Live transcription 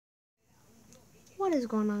What is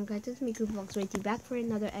going on, guys? It's me, Vlogs back for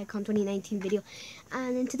another EggCon 2019 video.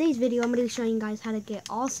 And in today's video, I'm going to be showing you guys how to get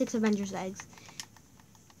all 6 Avengers eggs.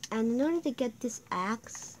 And in order to get this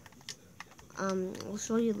axe, we'll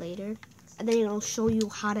show you later. And then I'll show you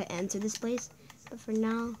how to enter this place. But for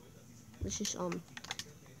now, let's just,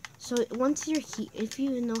 so once you're here, if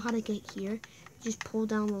you know how to get here, just pull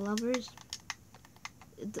down the levers.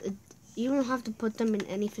 You don't have to put them in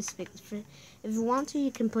any specific. If you want to,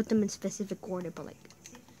 you can put them in specific order, but like,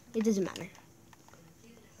 it doesn't matter.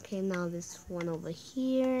 Okay, now this one over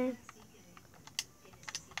here.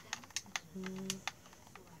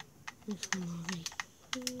 This one over here.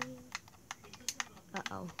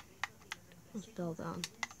 Uh-oh. Let's build on.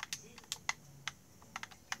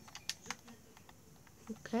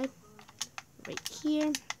 Okay. Right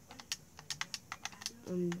here.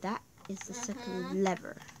 And that is the second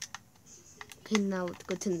lever. Okay, now let's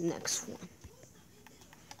go to the next one.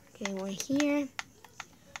 Okay, we're here.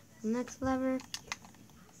 Next lever.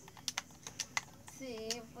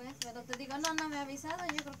 Sí, pues, pero te digo, no me ha avisado.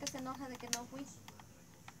 Yo creo que se enoja de que no fui.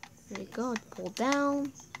 There you go. Pull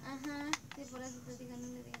down. Ajá, sí, por eso te digo, no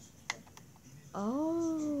le digas.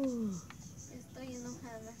 Oh. Estoy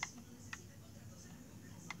enojada.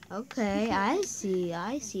 Okay, I see.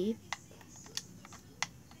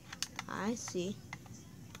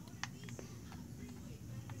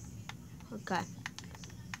 Okay.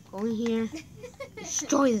 Go in here.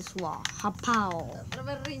 Destroy this wall. Hapow. Otro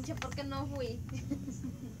berrinche porque no fui.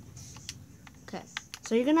 Okay.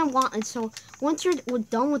 So you're gonna want, so once you're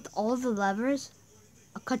done with all the levers,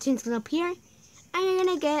 a cutscene's gonna appear, and you're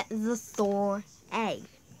gonna get the Thor egg.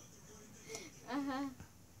 Ajá.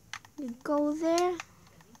 You go there,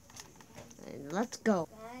 and let's go.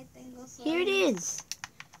 Ay, tengo sueño. Here it is.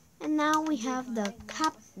 And now we have the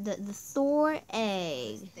Thor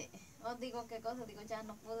egg. Digo qué cosa, digo ya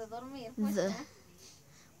no pude dormir. Pues,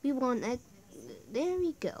 We want egg. There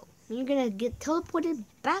we go. You're gonna get teleported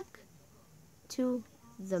back to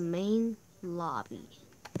the main lobby.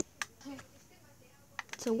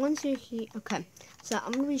 So once you're here, okay. So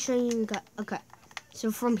I'm gonna be showing you guys. Okay.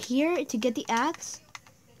 So from here to get the axe,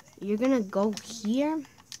 you're gonna go here,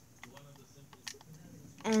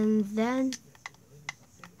 and then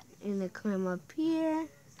you're gonna climb up here.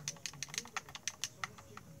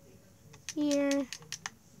 Here,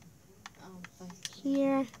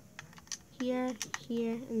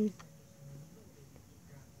 and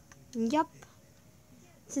yep.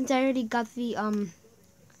 Since I already got the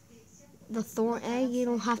Thor egg, I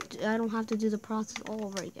don't have to do the process all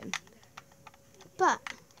over again. But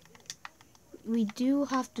we do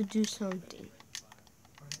have to do something.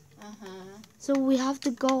 So we have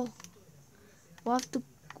to go.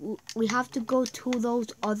 We have to go to those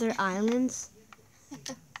other islands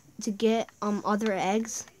to get other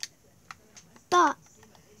eggs, but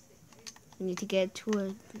we need to get to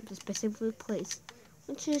a specific place,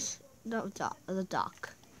 which is the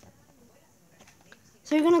dock.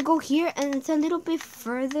 So you're gonna go here, and it's a little bit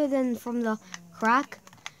further than from the crack,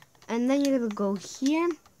 and then you're gonna go here,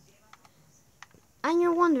 and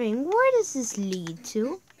you're wondering, where does this lead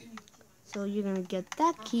to? So you're gonna get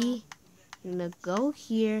that key, you're gonna go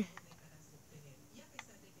here,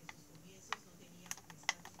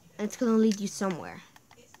 and it's gonna lead you somewhere.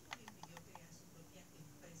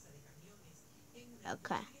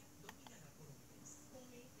 Okay.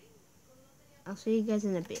 I'll see you guys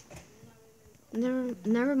in a bit.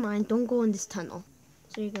 Never mind, don't go in this tunnel.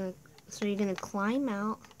 So you're gonna climb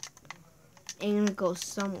out, and you're gonna go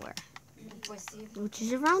somewhere. Which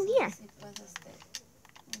is around here.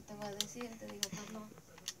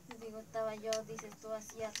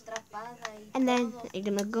 And then you're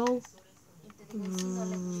gonna go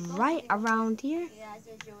right around here,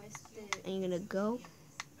 and you're gonna go.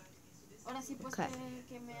 Okay.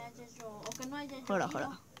 Hold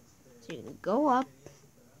on. So you're gonna go up.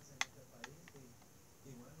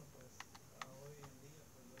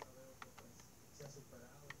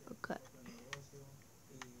 Okay.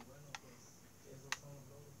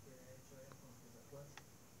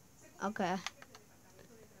 Okay.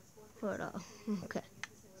 Hold on. Okay.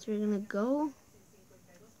 So you're gonna go.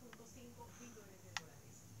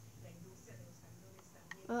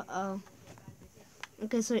 Uh-oh.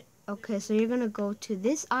 Okay, so you're gonna go to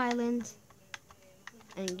this island,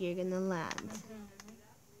 and you're gonna land.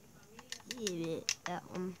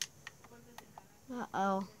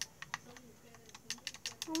 Uh-oh.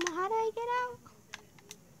 How do I get out?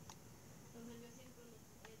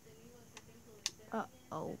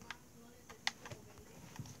 Uh-oh.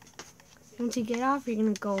 Once you get off, you're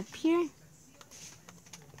gonna go up here.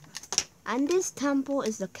 And this temple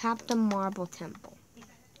is the Captain Marvel temple.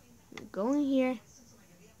 You go in here,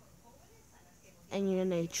 and you're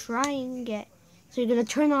gonna try and get. So you're gonna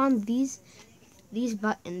turn on these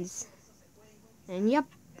buttons, and yep.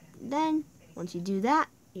 Then once you do that,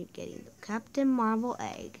 you're getting the Captain Marvel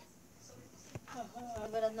egg.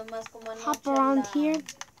 Hop around here,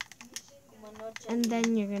 and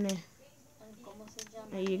then you're gonna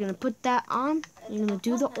put that on. You're gonna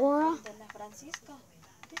do the aura.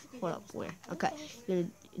 Hold up, where? Okay, you're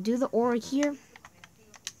gonna do the aura here.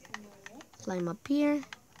 Climb up here.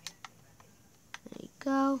 There you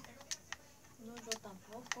go.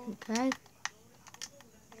 Okay.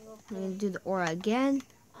 I'm gonna do the aura again.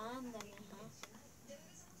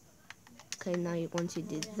 Okay, now once you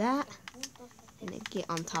did that, you're gonna get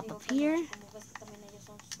on top of here.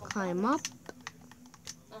 Climb up.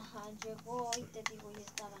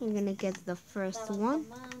 You're gonna get the first one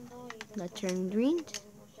that turned green,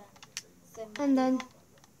 and then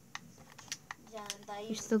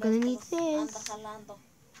you're still gonna need this.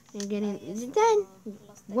 You're getting then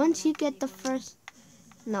once you get the first,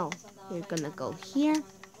 no, you're gonna go here,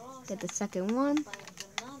 get the second one,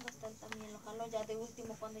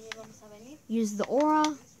 use the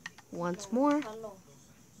aura once more.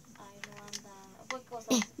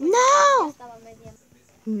 No!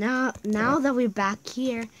 Now that we're back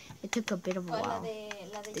here, it took a bit of a while.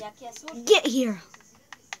 Get here!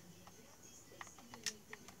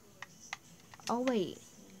 Oh wait,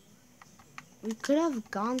 we could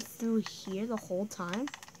have gone through here the whole time.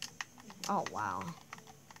 Oh wow,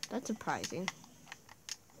 that's surprising.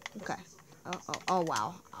 Okay. Oh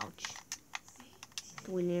wow, ouch.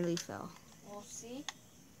 We nearly fell.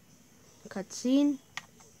 Cutscene.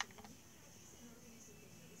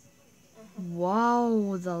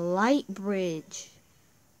 Wow, the light bridge.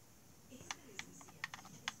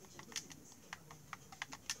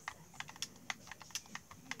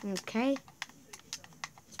 Okay.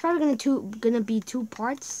 It's probably gonna be two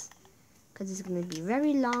parts, because it's gonna be a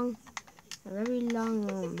very long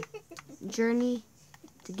journey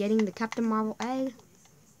to getting the Captain Marvel egg.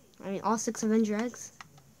 I mean all 6 Avenger eggs.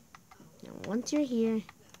 Now once you're here,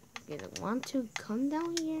 you're gonna want to come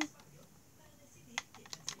down here.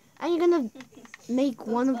 And you're gonna make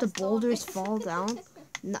one of the boulders fall down.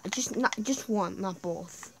 Not just one, not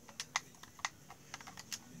both.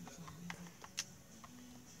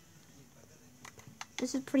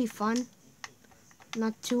 This is pretty fun.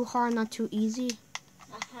 Not too hard, not too easy.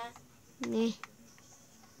 Nah.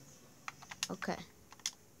 Okay.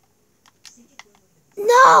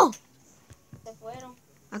 No!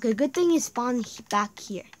 Okay, good thing you spawned back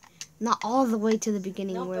here. Not all the way to the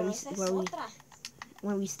beginning when we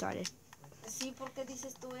started.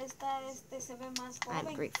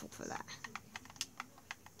 I'm grateful for that.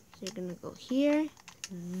 So you're gonna go here,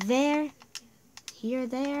 there, here,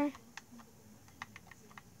 there.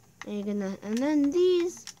 And then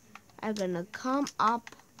these are gonna come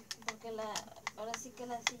up.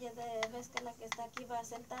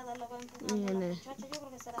 You're gonna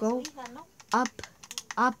go up,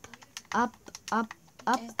 up, up, up,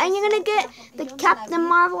 up, and you're gonna get the Captain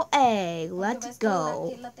Marvel egg. Let's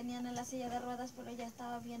go.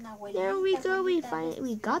 There we go. We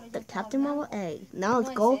got the Captain Marvel egg. Now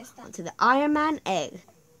let's go onto the Iron Man egg.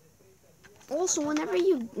 Also, when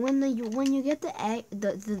you get the egg,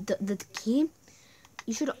 the key,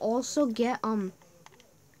 you should also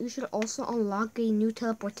unlock a new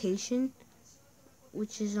teleportation,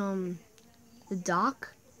 which is the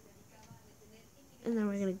dock. And then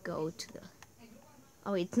we're gonna go to the,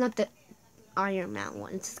 oh wait, it's not the Iron Man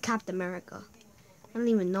one, it's Captain America. I don't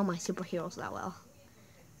even know my superheroes that well.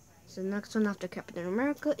 So the next one after Captain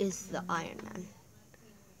America is the Iron Man.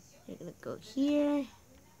 You're gonna go here,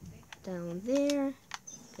 down there,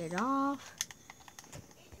 get off.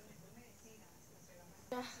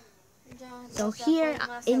 So here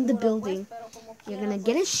in the building, you're gonna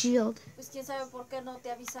get a shield,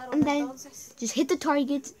 and then just hit the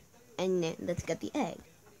target, and then let's get the egg.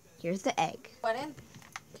 Here's the egg.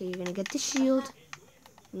 Okay, you're gonna get the shield.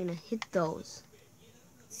 You're gonna hit those.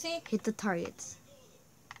 Hit the targets.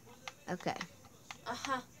 Okay.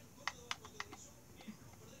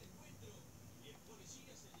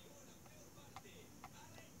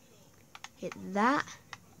 Hit that.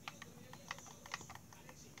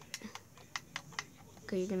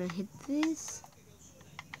 Okay, you're gonna hit this.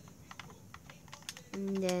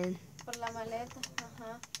 And then.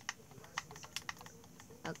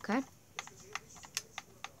 Okay.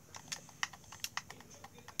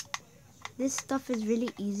 This stuff is really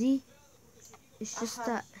easy. It's just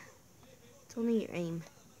that it's only your aim.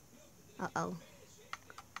 Uh-oh.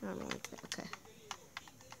 I don't like that. Okay.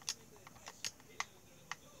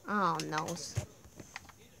 Oh, no.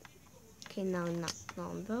 Okay, now knock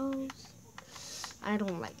on those. I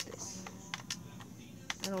don't like this.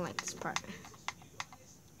 I don't like this part.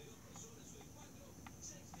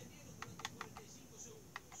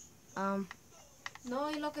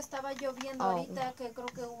 No, y lo que estaba lloviendo ahorita, que creo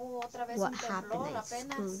que hubo otra vez What un happened? temblor I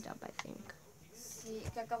apenas. screwed up, I think. Sí,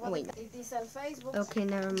 que acabo Wait. de... Dice el Facebook. Okay,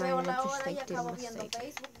 never Veo mind. I la just hora y like did a acabo viendo mistake.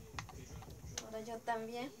 Facebook. Ahora yo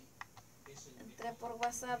también. Entré por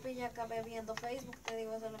WhatsApp y ya acabé viendo Facebook. Te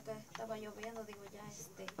digo, eso es lo que estaba lloviendo. Digo,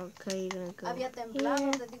 ya Okay, you're gonna go había temblado,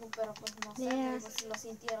 here. te digo, pero pues no sé, There. te digo, si lo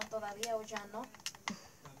sintieron todavía o ya no.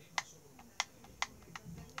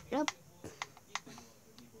 Yep.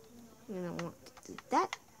 You're gonna want to do that.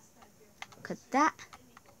 Cut that.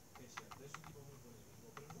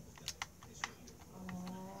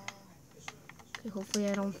 Okay, hopefully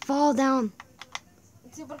I don't fall down.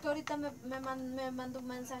 Sí, porque ahorita me mandó un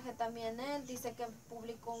mensaje también él. Dice que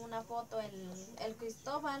publicó una foto el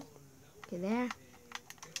Cristóbal. Okay, there.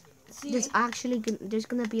 Sí. There's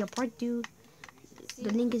gonna be a part 2. Sí.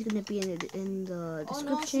 The link is gonna be in the Oh,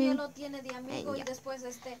 no, si description. él lo tiene de amigo y después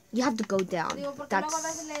You have to go down. digo, porque luego a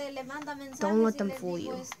veces le manda mensajes Don't let y them le fool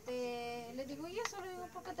digo, you. le digo, y eso, le digo,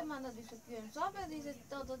 ¿por qué te mandas? Dice, ¿quién sabe? Dice,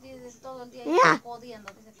 todo el día Yeah.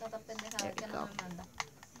 jodiendo, dice, cada pendejada que no me manda.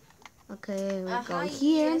 Okay, we go Ajá,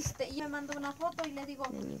 here. y me mandó una foto y le digo,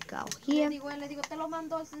 Then you go here. le digo, te lo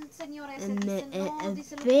mandó el señor ese. And Dice, then, no,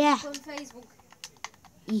 dice, lo there. publicó en Facebook.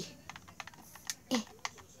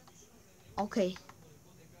 Okay.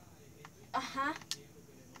 Ajá.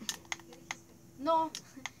 No,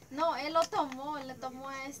 él lo tomó, le tomó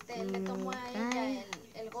a ella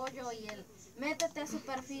el Goyo y métete a su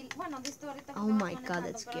perfil. Bueno, dice ahorita que Oh vas my God, manejando, that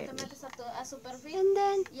pero te scared me. metes a su perfil And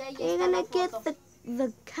then y ahí you're está gonna la get foto.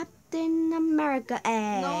 the Captain America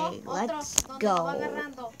egg. No, otro, Let's donde lo va go.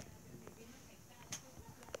 agarrando.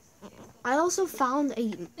 I also found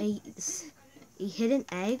a hidden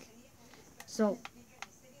egg. So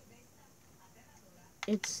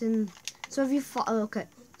it's in. So if you okay,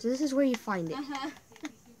 so this is where you find it. Ajá.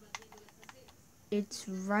 It's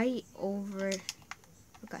right over.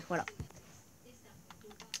 Okay, hold up.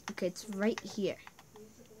 Okay, it's right here.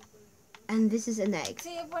 And this is an egg.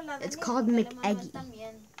 Sí, pues la de It's mí, called porque le mandó Eggy.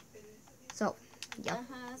 también. So, yeah.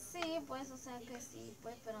 Ajá, sí, pues, o sea que sí,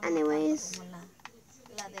 pues, pero no Anyways, tanto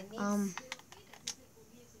como la de Nis.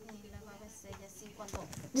 Y luego a veces ella sí, cuando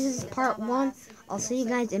this is part 1. I'll see you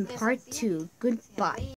guys in part 2. Goodbye.